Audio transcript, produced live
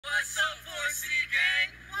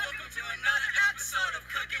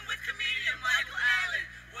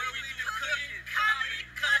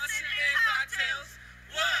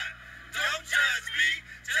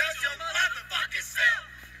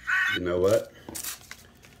know what?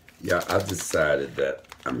 Yeah, I decided that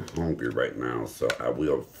I'm hungry right now, so I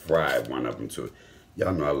will fry one of them too.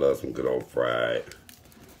 Y'all know I love some good old fried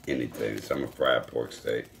anything, so I'm gonna fry a pork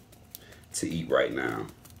steak to eat right now.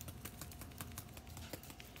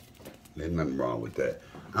 There's nothing wrong with that.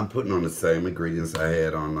 I'm putting on the same ingredients I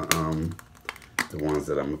had on the ones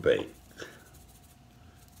that I'm gonna bake.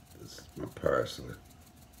 This is my parsley.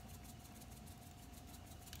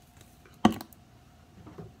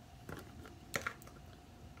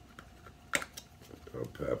 Bell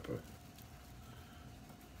pepper.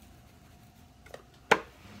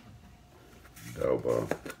 Adobo.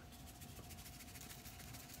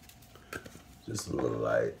 Just a little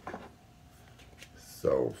light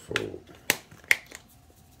soul food.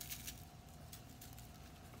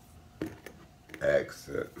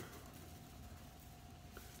 Accent.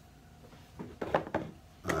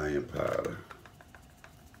 Onion powder.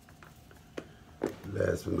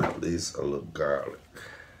 Last but not least, a little garlic.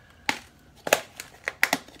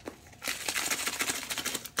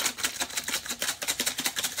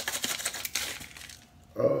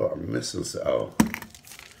 Oh, I'm missing some. Oh,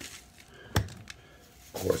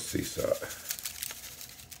 of course, sea salt.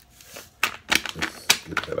 Just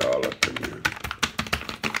get that all up in there.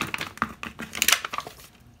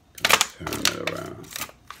 Turn it around.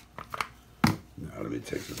 Now let me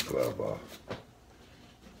take this glove off.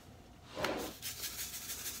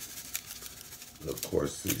 Of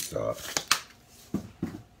course, sea salt.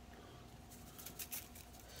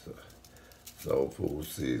 Soul food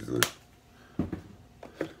seasoning.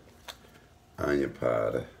 Onion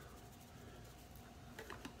powder.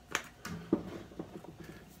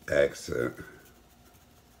 Accent.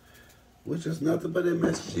 Which is nothing but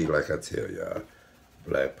MSG, like I tell y'all.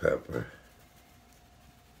 Black pepper.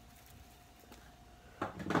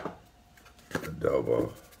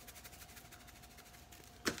 Adobo.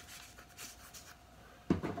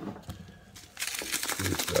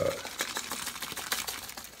 Sea salt.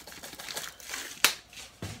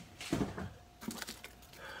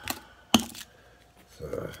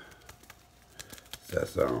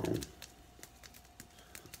 Sazon.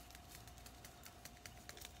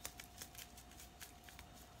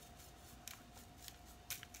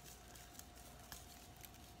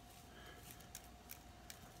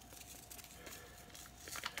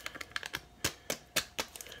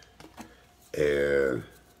 And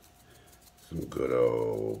some good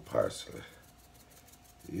old parsley.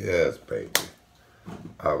 Yes, baby.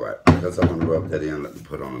 All right, because I'm gonna rub that in, let me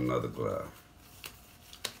put on another glove.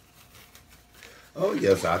 Oh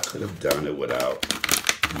yes, I could have done it without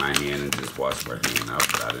my hand and just washed my hand out,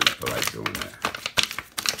 but I didn't feel like doing that.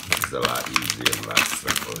 This is a lot easier and a lot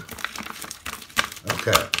simpler.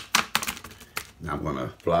 Okay. Now I'm gonna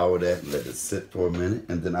flour that and let it sit for a minute,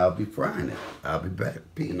 and then I'll be frying it. I'll be back.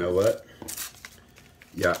 You know what?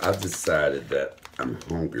 Yeah, I decided that I'm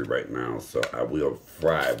hungry right now, so I will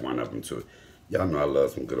fry one of them too. Y'all know I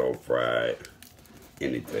love some good old fried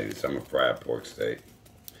anything, so I'm gonna fry a pork steak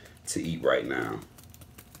to eat right now.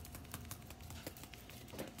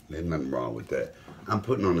 There's nothing wrong with that. I'm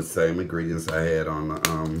putting on the same ingredients I had on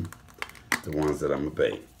the ones that I'm gonna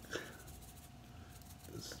bake.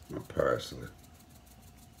 This is my parsley.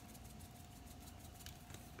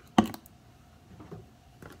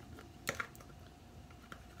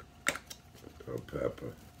 Bell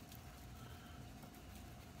pepper.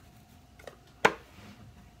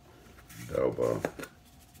 Adobo.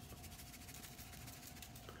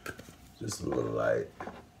 Just a little light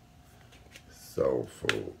soul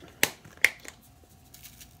food.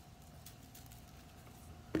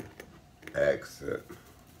 Accent.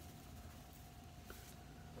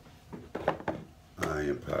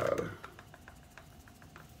 Onion powder.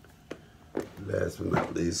 Last but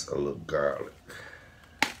not least, a little garlic.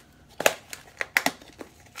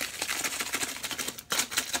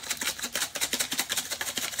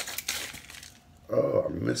 Oh,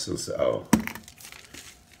 I'm missing some. Oh,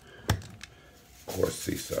 of course,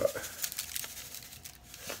 sea salt.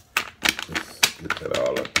 Just get that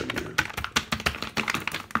all up in there.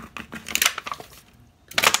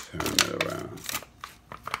 Turn it around.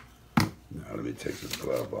 Now let me take this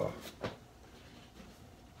glove off.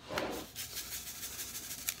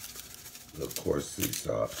 Of course, sea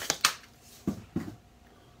salt.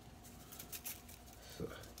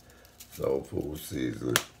 Soul food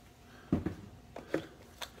seasoning.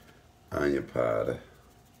 Onion powder.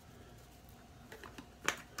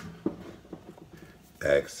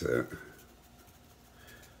 Accent.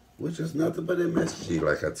 Which is nothing but MSG,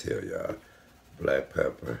 like I tell y'all. Black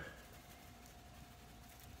pepper.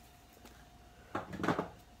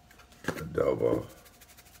 Adobo.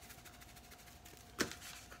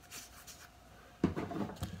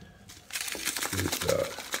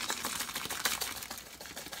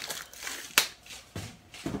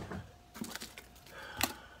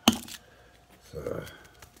 So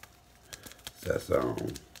that's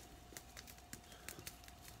on.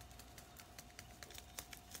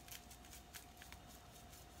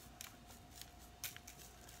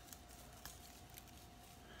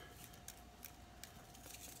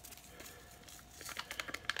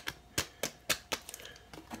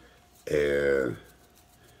 And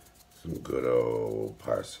some good old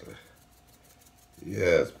parsley.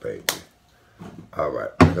 Yes, baby. All right,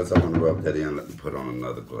 because I'm gonna rub that in, let me put on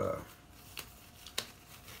another glove.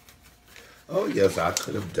 Oh yes, I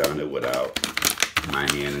could have done it without my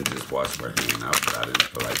hand and just washed my hand out, but I didn't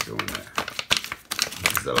feel like doing that.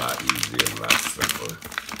 This is a lot easier and a lot simpler.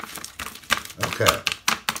 Okay.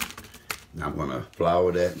 Now I'm gonna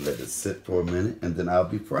flour that and let it sit for a minute, and then I'll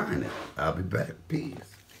be frying it. I'll be back. Peace.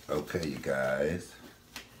 Okay, you guys.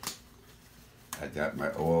 I got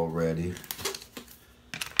my oil ready.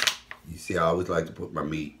 You see, I always like to put my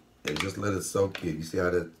meat and just let it soak in. You see how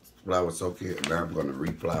that flour soak in? Now I'm going to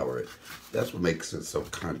reflour it. That's what makes it so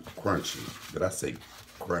crunchy. But I say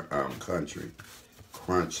country.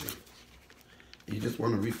 Crunchy. You just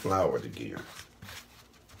want to reflour it again.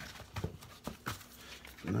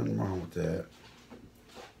 Nothing wrong with that.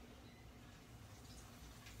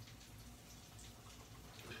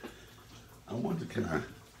 I wonder, I'm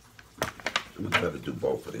going to try to do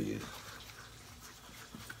both of these.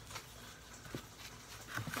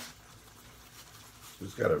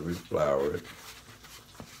 Just got to reflour it.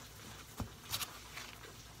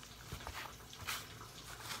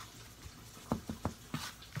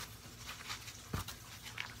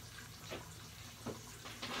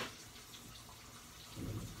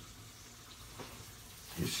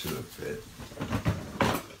 It should have fit.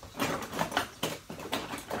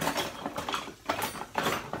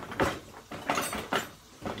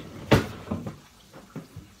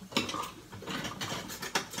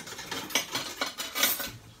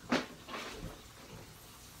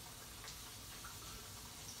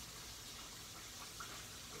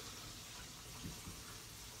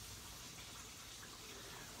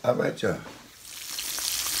 All right, y'all.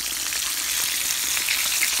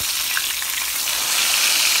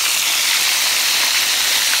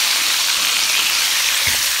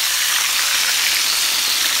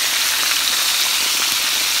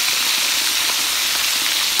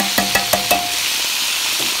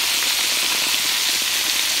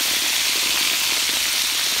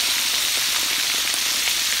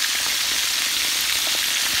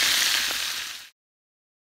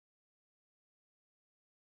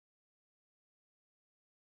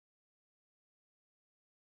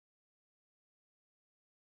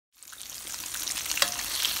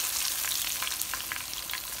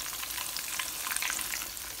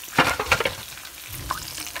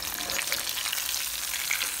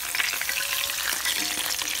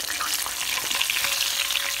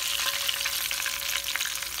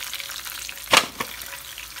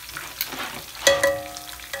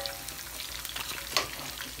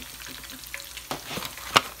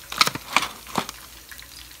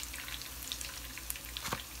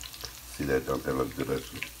 See that? Don't that look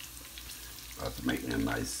delicious? About to make me a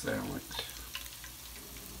nice sandwich.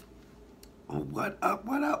 What up,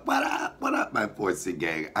 what up, what up, what up, my 4C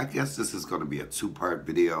gang? I guess this is going to be a two-part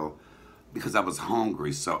video because I was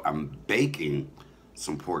hungry, so I'm baking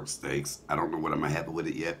some pork steaks. I don't know what I'm going to have with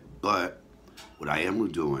it yet, but what I am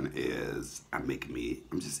doing is I'm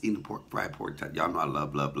just eating fried pork. Y'all know I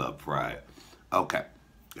love fried. Okay,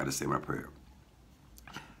 got to say my prayer.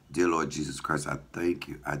 Dear Lord Jesus Christ, I thank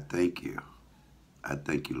you. I thank you. I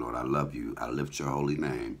thank you, Lord. I love you. I lift your holy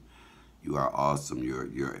name. You are awesome.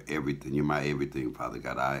 You're everything. You're my everything, Father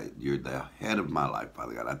God. You're the head of my life,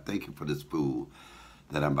 Father God. I thank you for this food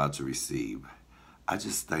that I'm about to receive. I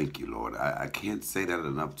just thank you, Lord. I can't say that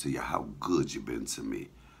enough to you, how good you've been to me.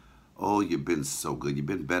 Oh, you've been so good. You've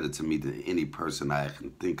been better to me than any person I can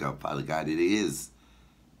think of, Father God.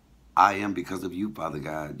 I am because of you, Father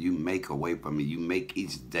God. You make a way for me. You make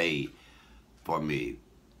each day for me.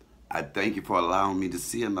 I thank you for allowing me to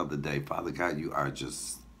see another day. Father God, you are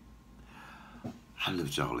just... I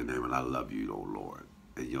lift your holy name and I love you, oh Lord.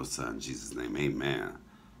 In your son, Jesus' name, amen.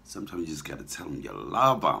 Sometimes you just got to tell them you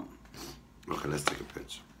love them. Okay, let's take a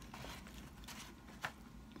picture.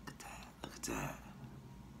 Look at that. Look at that.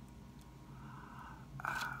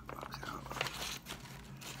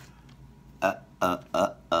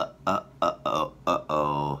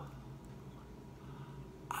 Uh-oh.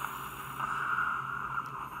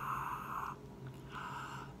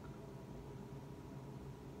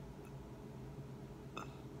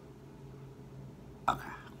 Okay.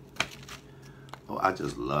 Oh, I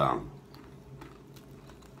just love.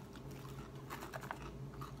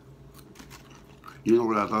 You know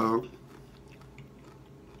what I love?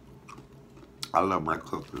 I love my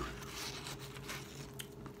cooking.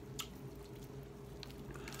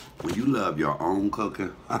 When you love your own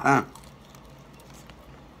cooking, oh,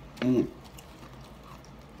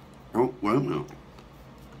 wait a minute.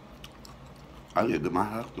 I need to get my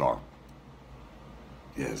hot sauce.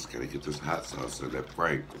 Yes, gotta get this hot sauce so that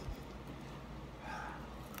Frank.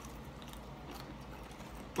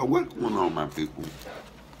 So what's going on, my people?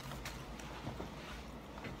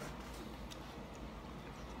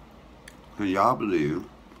 Can y'all believe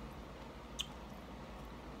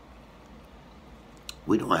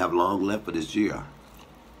we don't have long left for this year?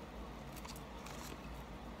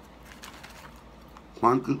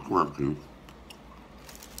 Clunky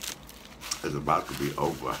is about to be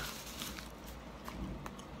over.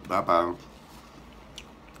 Bye-bye.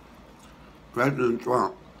 President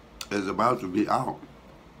Trump is about to be out.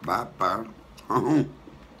 Bye-bye.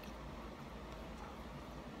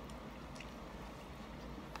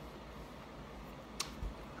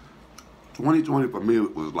 2020 for me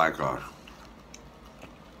was like a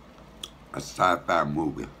sci-fi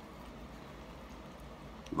movie.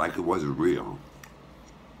 Like it wasn't real.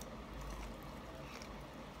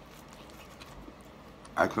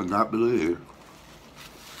 I could not believe,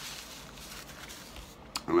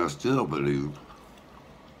 and I still believe,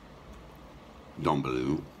 don't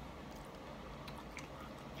believe,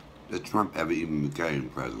 that Trump ever even became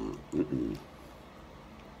president.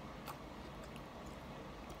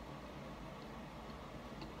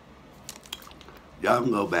 Y'all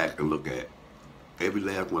can go back and look at every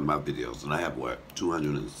last one of my videos, and I have, what,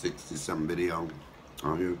 260-something videos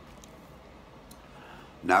on here?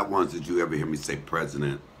 Not once did you ever hear me say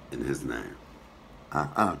president in his name.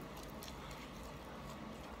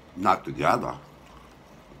 Not together.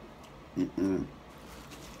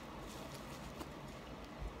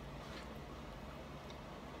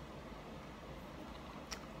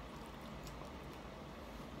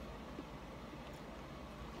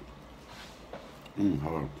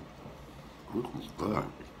 Hold on. This is good.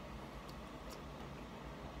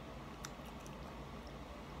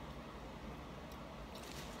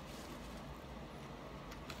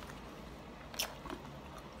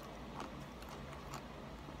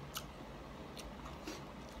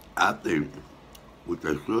 I think what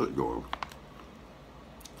they should do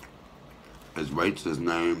is write his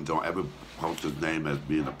name, don't ever post his name as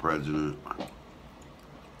being the president.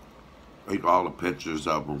 Take all the pictures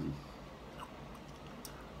of him.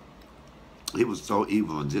 He was so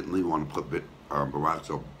evil and didn't even want to put Barack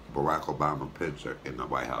Obama picture in the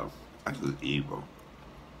White House. That's just evil.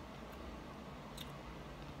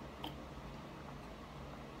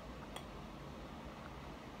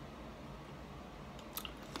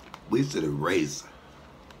 We should erase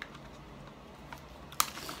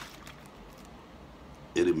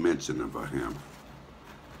any mention of him.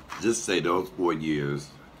 Just say those 4 years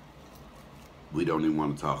we don't even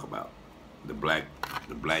want to talk about. The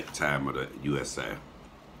black time of the USA.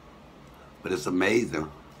 But it's amazing.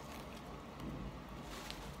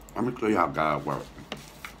 Let me show you how God works.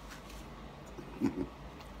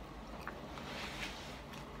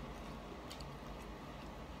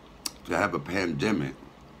 To have a pandemic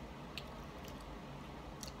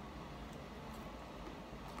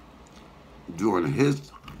during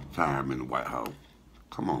his time in the White House,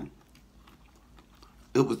 come on.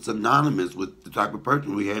 It was synonymous with the type of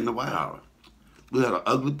person we had in the White House. We had an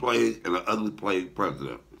ugly plague and an ugly plague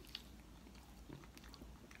president.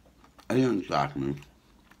 That didn't shock me.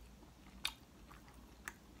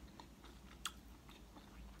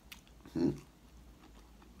 That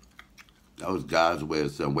was God's way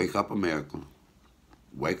of saying, wake up, America.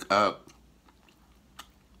 Wake up.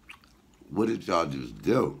 What did y'all just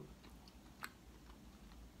do?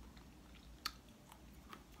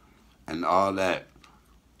 And all that.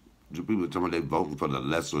 The people tell me they voting for the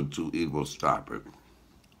lesser of two evils. Stop it.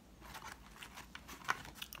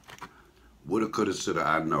 Woulda, coulda, shoulda,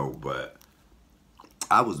 I know, but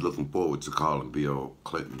I was looking forward to calling Bill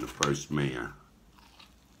Clinton the first man.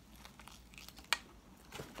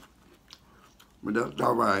 But that's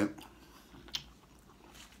all right.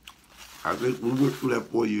 I think we went through that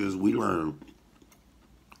 4 years, we learned.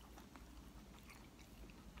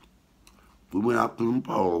 We went out to the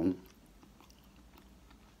polls.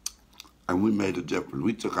 And we made a difference.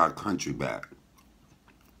 We took our country back.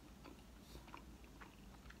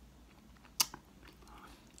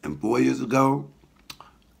 And 4 years ago,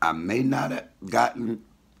 I may not have gotten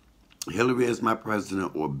Hillary as my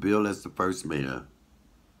president or Bill as the first man,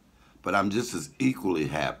 but I'm just as equally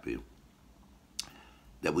happy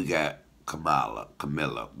that we got Camilla,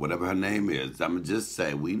 whatever her name is. I'ma just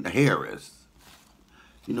say Harris.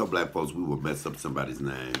 You know, black folks, we will mess up somebody's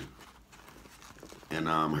name. And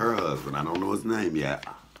her husband, I don't know his name yet.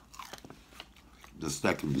 The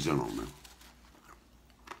second gentleman.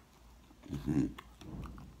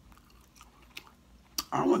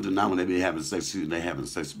 I wonder now when they be having sex, and they having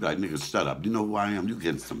sex, be like, nigga, shut up. You know who I am? You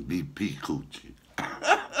getting some BP coochie.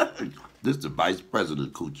 This is the vice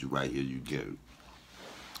president coochie right here you get.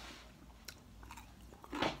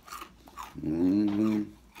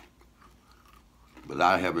 But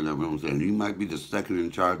I have in that room saying, you might be the second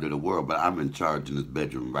in charge of the world, but I'm in charge in this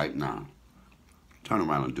bedroom right now. Turn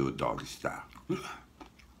around and do a doggy style.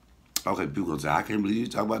 Okay, people gonna say, I can't believe you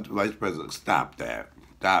talk about the vice president. Stop that.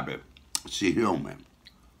 Stop it. She human.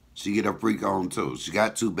 She get her freak on too. She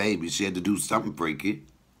got 2 babies. She had to do something freaky.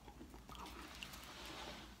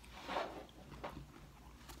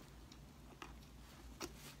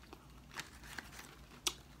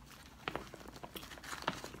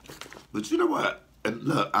 But you know what? And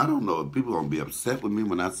look, I don't know if people gonna be upset with me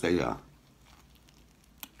when I say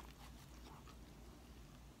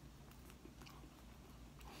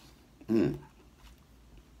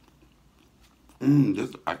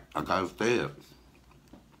this I gotta say it.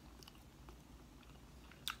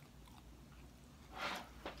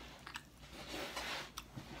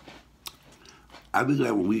 I be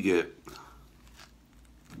glad when we get.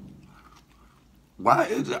 Why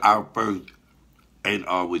is it our first ain't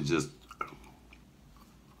always just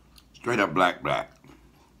straight up black?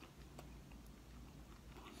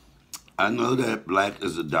 I know that black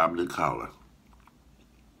is the dominant color.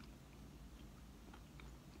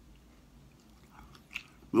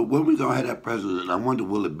 But when we gonna have that president, I wonder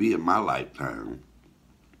will it be in my lifetime?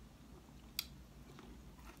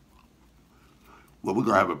 Well, we're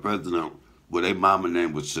gonna have a president where their mama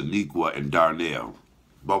name was Shaniqua and Darnell.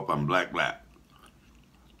 Both of them black.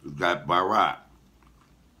 We got Barack.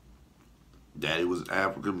 Daddy was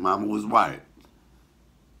African, mama was white.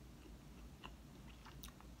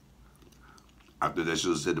 After that,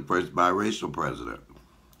 should have said the first biracial president.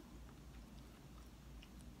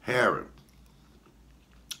 Harris.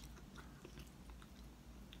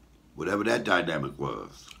 Whatever that dynamic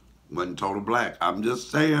was. Wasn't total black. I'm just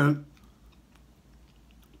saying.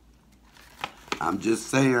 I'm just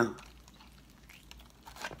saying.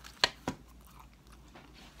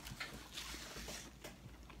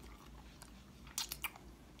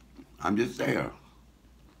 I'm just saying.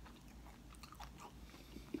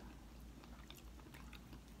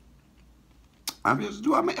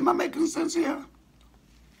 Am I making sense here?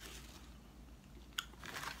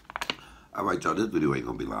 All right, y'all, this video ain't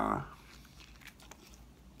gonna be long.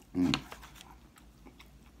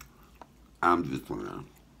 I'm just playing.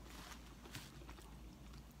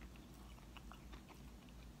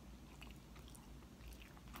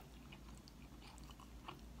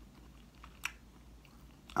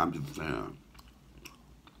 I'm just saying.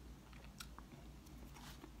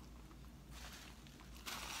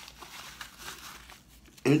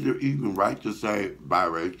 Is it even right to say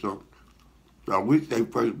biracial? So we say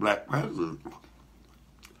first black president.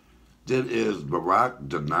 Then is Barack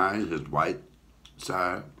denying his white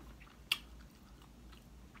side?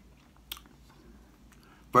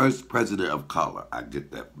 First president of color. I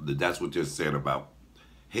get that. That's what they're saying about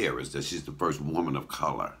Harris, that she's the first woman of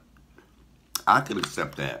color. I can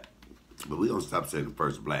accept that. But we don't stop saying the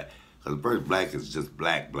first black. Because the first black is just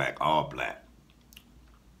black, all black.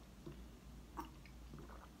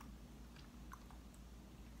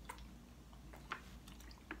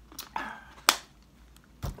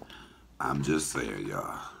 I'm just saying,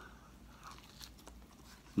 y'all.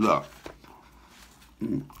 Look.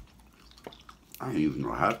 I didn't even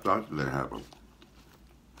know how to start that happen.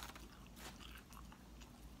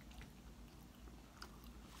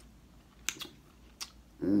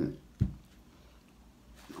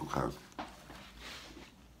 Okay.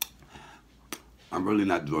 I'm really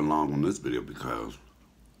not doing long on this video because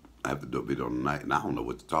I have to do a video tonight and I don't know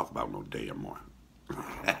what to talk about no damn more.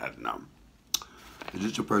 No. If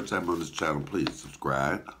this is your first time on this channel, please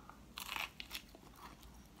subscribe.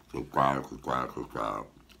 Subscribe.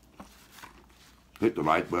 Hit the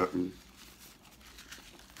like button.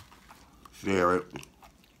 Share it.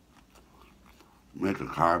 Make a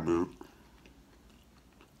comment.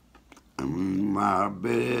 And ring my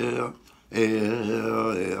bell.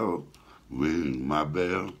 Ring my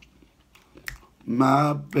bell.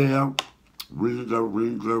 My bell.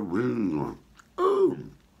 Ring. Ooh.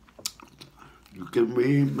 You can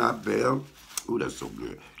ring my bell. Ooh, that's so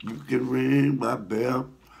good. You can ring my bell.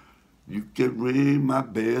 You can ring my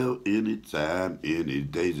bell anytime, any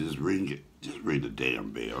day. Just ring it. Just ring the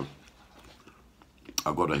damn bell.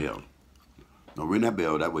 I'll go to hell. Now ring that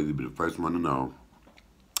bell, that way you'll be the first one to know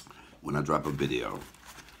when I drop a video.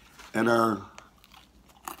 And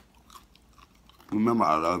remember,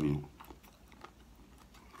 I love you.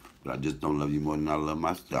 But I just don't love you more than I love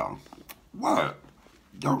myself. What?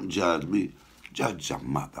 Don't judge me. Judge your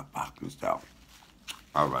motherfucking self.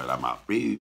 All right, I'm out. Peace.